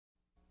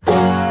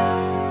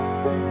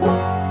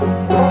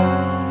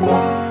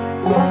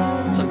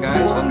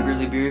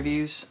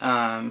reviews.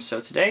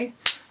 So today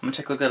I'm going to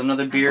take a look at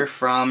another beer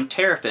from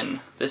Terrapin.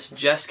 This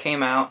just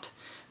came out.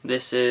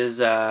 This is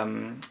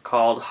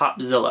called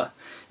Hopzilla,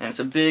 and it's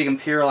a big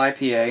Imperial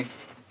IPA.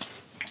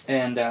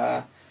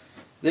 And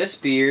this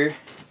beer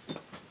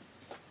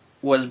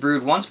was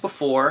brewed once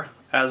before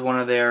as one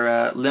of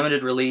their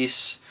limited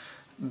release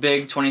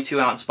big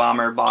 22-ounce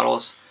bomber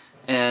bottles,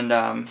 and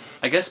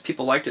I guess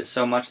people liked it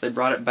so much they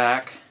brought it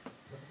back.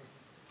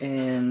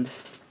 And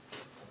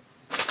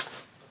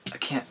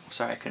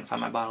I couldn't find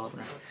my bottle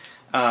opener.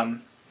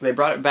 They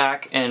brought it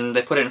back and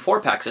they put it in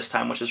 4-packs this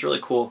time, which is really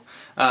cool.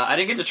 I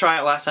didn't get to try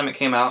it last time it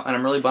came out, and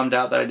I'm really bummed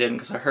out that I didn't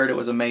because I heard it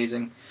was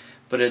amazing.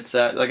 But it's,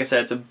 like I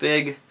said, it's a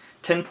big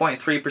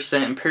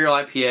 10.3% Imperial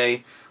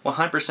IPA,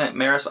 100%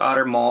 Maris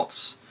Otter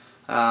malts.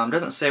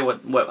 Doesn't say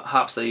what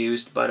hops they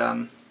used, but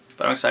I'm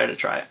excited to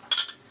try it.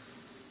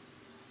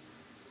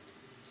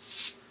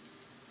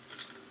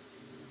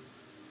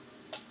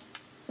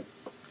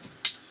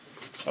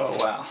 Oh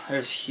wow,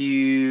 there's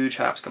huge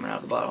hops coming out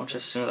of the bottle just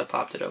as soon as I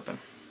popped it open.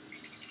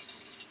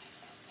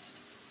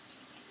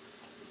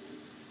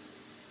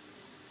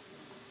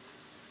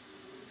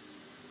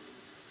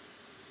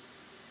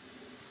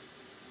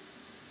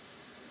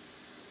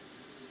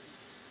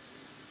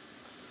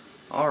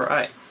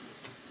 Alright,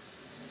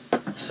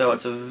 so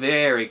it's a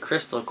very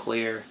crystal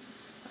clear,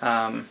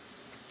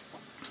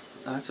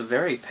 it's a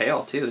very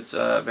pale too, it's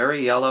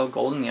very yellow,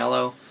 golden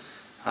yellow,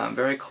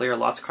 very clear,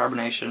 lots of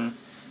carbonation.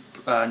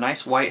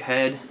 Nice white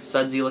head,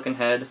 sudsy looking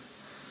head.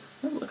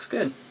 It looks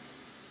good.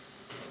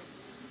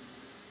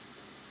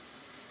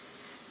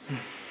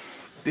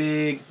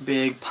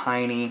 Big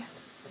piney,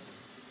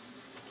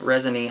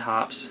 resiny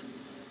hops.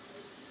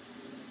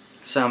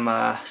 Some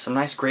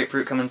nice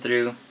grapefruit coming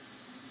through.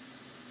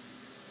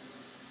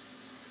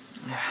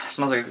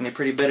 Smells like it's gonna be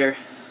pretty bitter,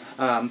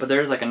 but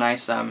there's like a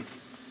nice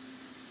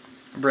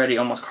bready,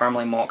 almost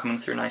caramely malt coming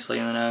through nicely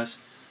in the nose.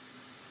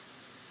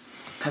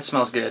 That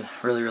smells good,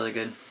 really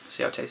good.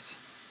 See how it tastes.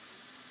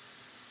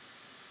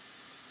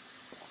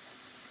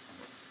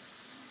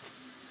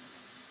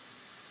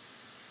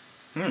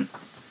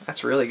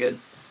 That's really good.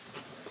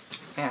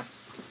 Man.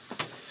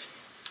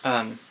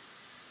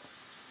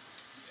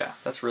 Yeah,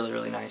 that's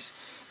really nice.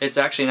 It's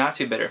actually not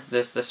too bitter.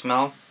 The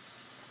smell,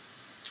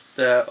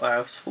 I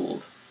was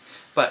fooled.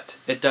 But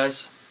it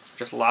does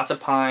just lots of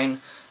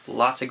pine,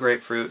 lots of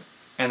grapefruit,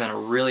 and then a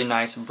really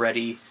nice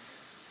bready,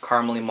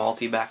 caramely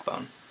malty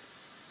backbone.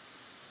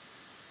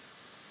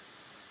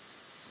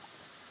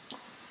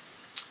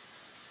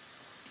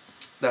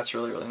 That's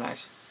really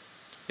nice.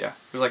 Yeah,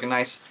 there's like a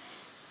nice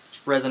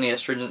resiny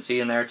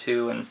astringency in there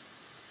too, and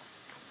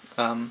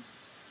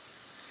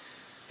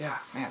yeah,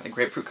 man, the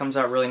grapefruit comes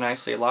out really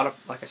nicely. A lot of,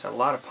 like I said, a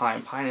lot of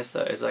pine. Pine is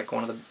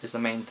the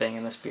main thing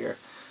in this beer.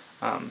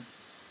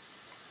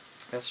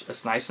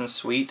 It's nice and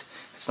sweet.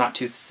 It's not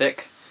too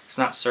thick. It's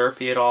not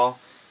syrupy at all.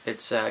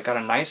 It's got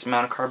a nice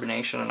amount of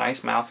carbonation, a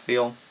nice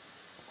mouthfeel.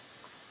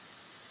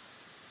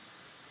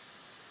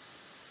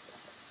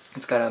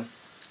 It's got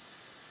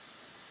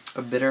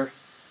a bitter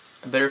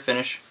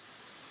finish.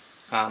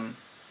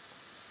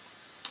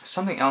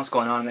 Something else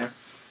going on there.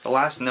 The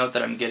last note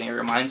that I'm getting, it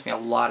reminds me a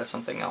lot of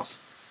something else.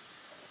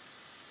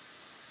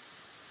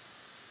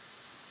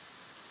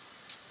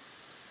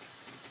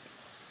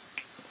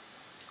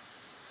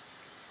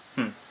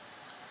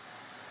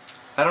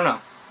 I don't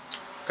know.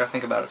 Gotta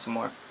think about it some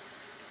more.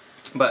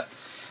 But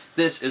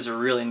this is a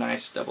really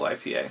nice double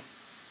IPA.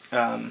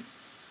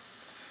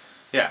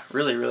 Yeah,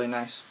 really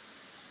nice.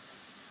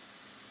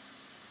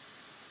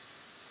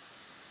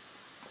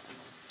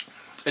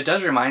 It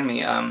does remind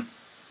me a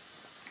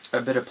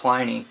bit of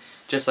Pliny,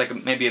 just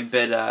like maybe a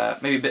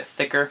bit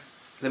thicker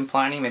than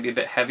Pliny, maybe a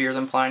bit heavier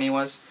than Pliny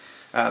was.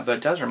 But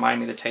it does remind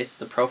me, the taste,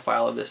 the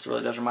profile of this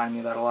really does remind me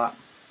of that a lot.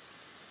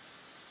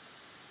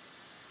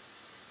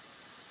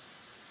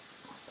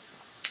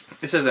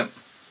 This isn't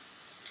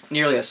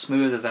nearly as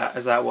smooth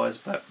as that was,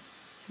 but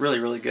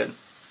really good.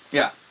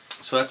 Yeah,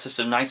 so that's just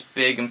a nice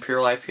big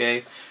Imperial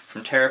IPA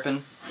from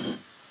Terrapin.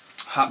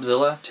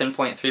 Hopzilla,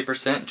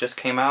 10.3%, just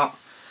came out.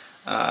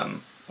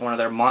 One of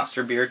their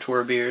Monster Beer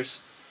Tour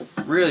beers.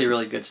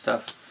 Really good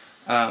stuff.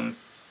 I'll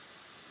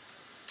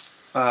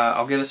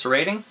give this a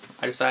rating.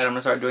 I decided I'm going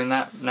to start doing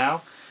that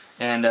now.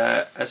 And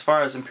as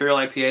far as Imperial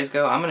IPAs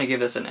go, I'm going to give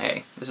this an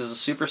A. This is a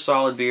super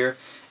solid beer.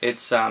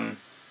 It's,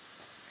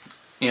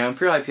 you know,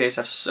 Imperial IPAs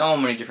have so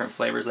many different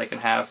flavors they can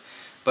have.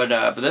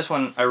 But this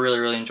one I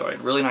really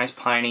enjoyed. Really nice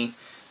piney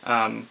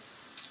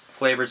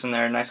flavors in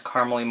there. Nice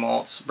caramely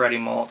malts, bready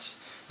malts.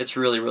 It's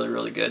really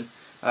good.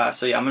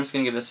 So yeah, I'm just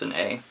going to give this an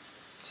A.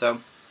 So,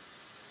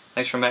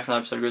 thanks for coming back for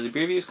another episode of Grizzly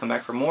Beer Reviews. Come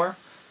back for more.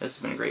 This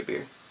has been a great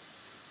beer.